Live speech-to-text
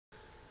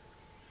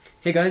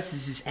Hey guys,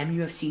 this is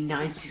MUFC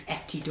 96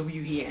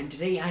 FTW here, and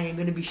today I am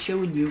going to be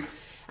showing you,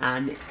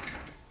 and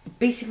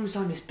basically I'm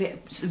starting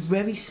it's a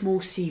very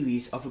small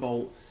series of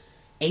about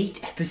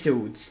 8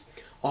 episodes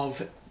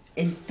of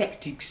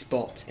infected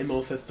spots in Modern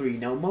Warfare 3.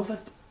 Now,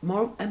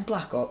 Modern and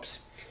Black Ops,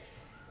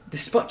 the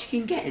spots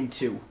you can get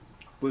into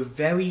were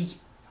very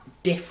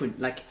different.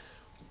 Like,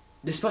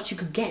 the spots you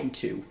could get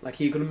into, like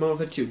here you go to Modern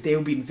Warfare 2, they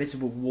will be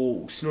invisible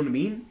walls, you know what I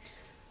mean?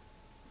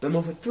 But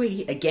Modern Warfare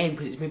 3, again,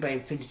 because it's made by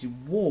Infinity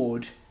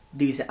Ward,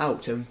 these are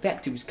out, so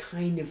Infected was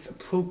kind of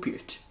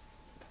appropriate,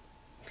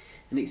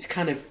 and it's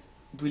kind of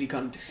really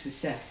gotten to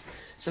success.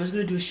 So I was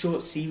going to do a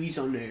short series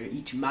on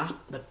each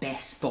map, the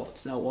best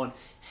spots. Now on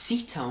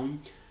Seatown,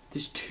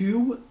 there's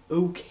 2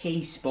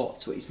 okay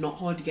spots where it's not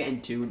hard to get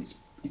into, and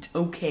it's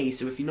okay,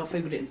 so if you're not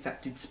very good at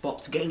infected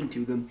spots getting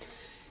into them,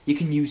 you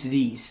can use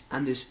these.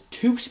 And there's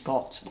 2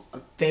 spots that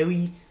are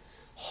very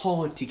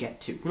hard to get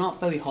to. Well, not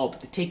very hard,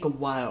 but they take a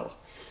while.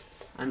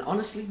 And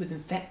honestly, with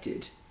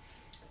infected,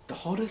 the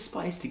harder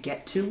spot is to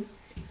get to,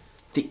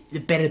 the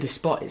better the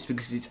spot is,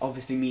 because it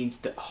obviously means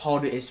the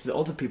harder it is for the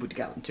other people to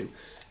get into.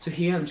 So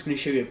here I'm just going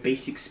to show you a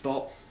basic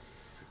spot,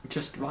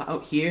 just right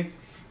out here,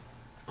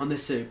 on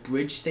this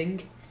bridge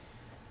thing.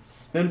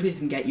 The only place I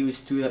can get you is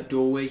through that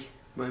doorway,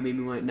 where I'm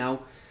aiming right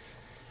now.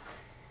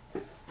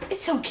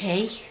 It's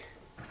okay.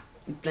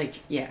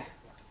 Like, yeah,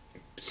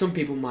 some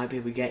people might be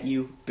able to get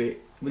you, but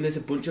when there's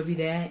a bunch of you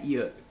there,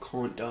 you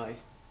can't die.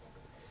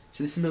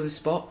 So this is another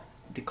spot.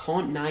 They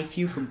can't knife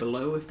you from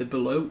below. If they're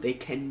below, they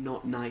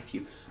cannot knife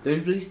you. The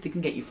only place they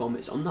can get you from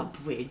is on that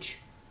bridge,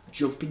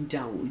 jumping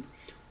down,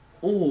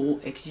 or,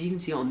 as you can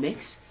see on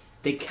this,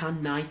 they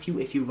can knife you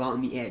if you're right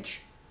on the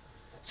edge.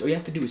 So all you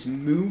have to do is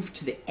move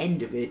to the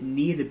end of it,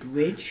 near the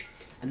bridge,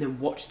 and then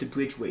watch the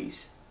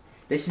bridgeways.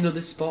 This is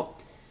another spot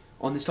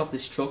on the top of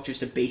this truck,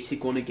 just a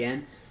basic one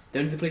again. The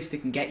only place they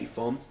can get you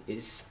from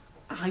is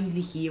either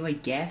here, I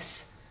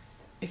guess,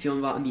 if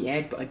you're right on the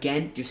edge, but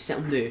again, just sit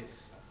on the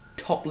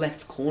top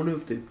left corner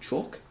of the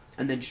truck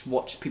and then just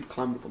watch people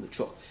climb up on the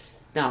truck.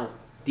 Now,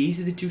 these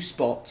are the 2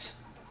 spots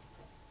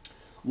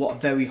what are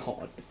very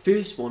hard. The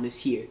first one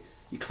is here.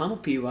 You climb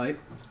up here, right,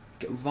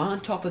 get right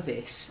on top of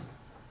this,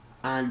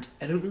 and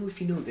I don't know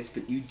if you know this,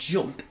 but you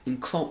jump in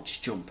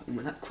crouch jump, and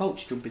when that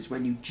crouch jump is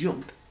when you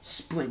jump,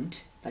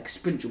 sprint, like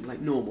sprint jump like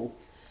normal,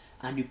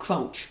 and you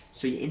crouch,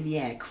 so you're in the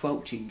air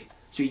crouching,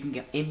 so you can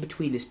get in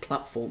between this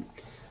platform.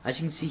 As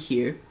you can see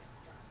here,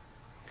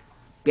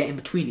 get in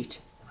between it,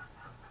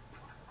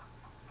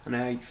 and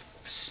I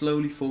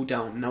slowly fall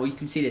down. Now you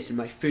can see this in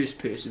my first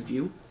person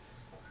view,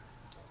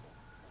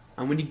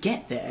 and when you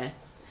get there,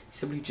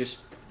 somebody just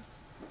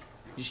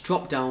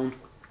drop down.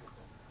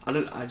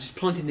 I just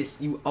planted this.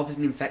 You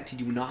obviously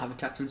infected, you will not have a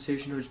tactical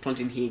insertion. I was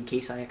planting here in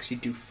case I actually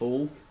do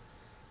fall.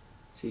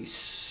 So you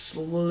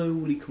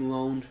slowly come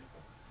around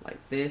like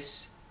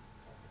this,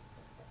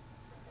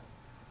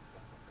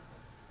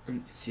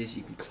 and it says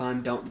you can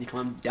climb down. You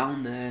climb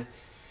down there.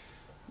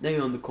 Now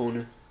you're on the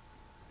corner.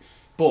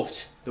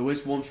 But there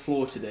is one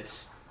flaw to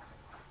this.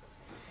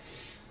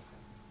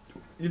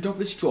 The top of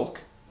this truck,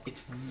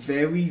 it's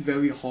very,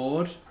 very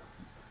hard.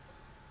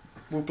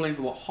 We were playing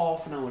for about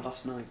half an hour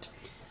last night,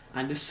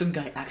 and there's some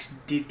guy actually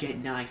did get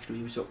knifed when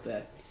he was up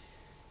there.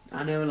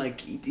 I know,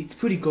 like, it's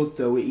pretty good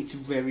though. It's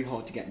very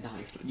hard to get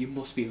knifed. You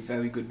must be a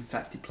very good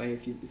infected player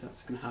if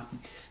that's going to happen.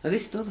 Now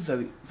this is another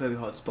very, very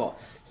hard spot.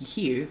 You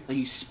here and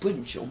you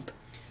sprint jump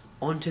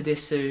onto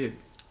this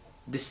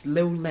this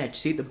low ledge.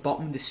 See at the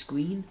bottom of the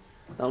screen,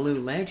 that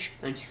little ledge,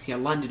 and you see I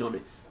landed on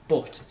it.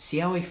 But see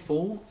how I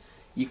fall?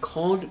 You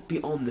can't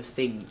be on the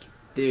thing,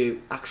 the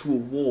actual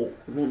wall.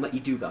 It won't let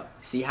you do that.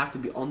 So you have to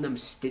be on them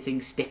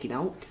things sticking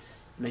out.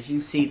 And as you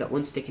can see, that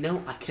one sticking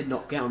out, I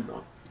cannot get on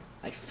that.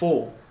 I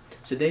fall.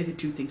 So they're the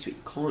 2 things that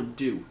you can't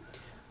do.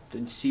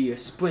 Then see a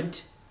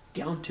sprint,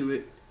 get onto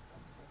it,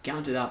 get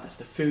onto that. That's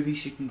the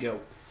furthest you can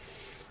go.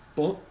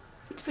 But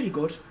it's pretty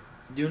good.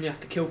 You only have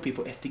to kill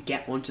people if they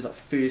get onto that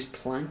first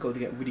plank, or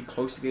they get really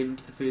close to getting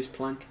into the first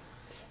plank.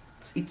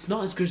 It's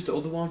not as good as the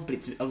other one, but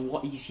it's a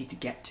lot easier to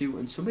get to,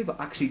 and some people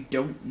actually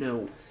don't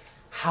know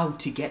how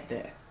to get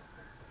there.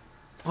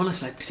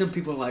 Honestly, like, some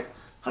people are like,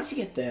 how did you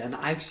get there? And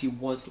I actually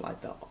was like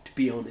that, to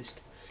be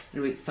honest.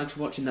 Anyway, thanks for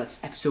watching.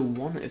 That's episode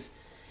 1 of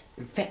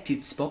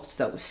Infected Spots.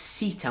 That was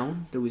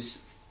Seatown. There was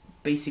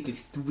basically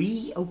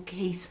 3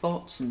 okay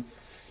spots and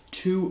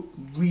 2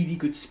 really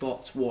good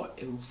spots. What?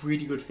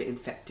 Really good for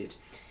Infected.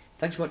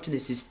 Thanks for watching.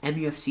 This is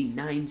MUFC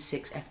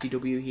 96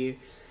 FTW here.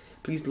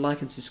 Please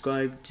like and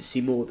subscribe to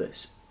see more of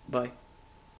this. Bye.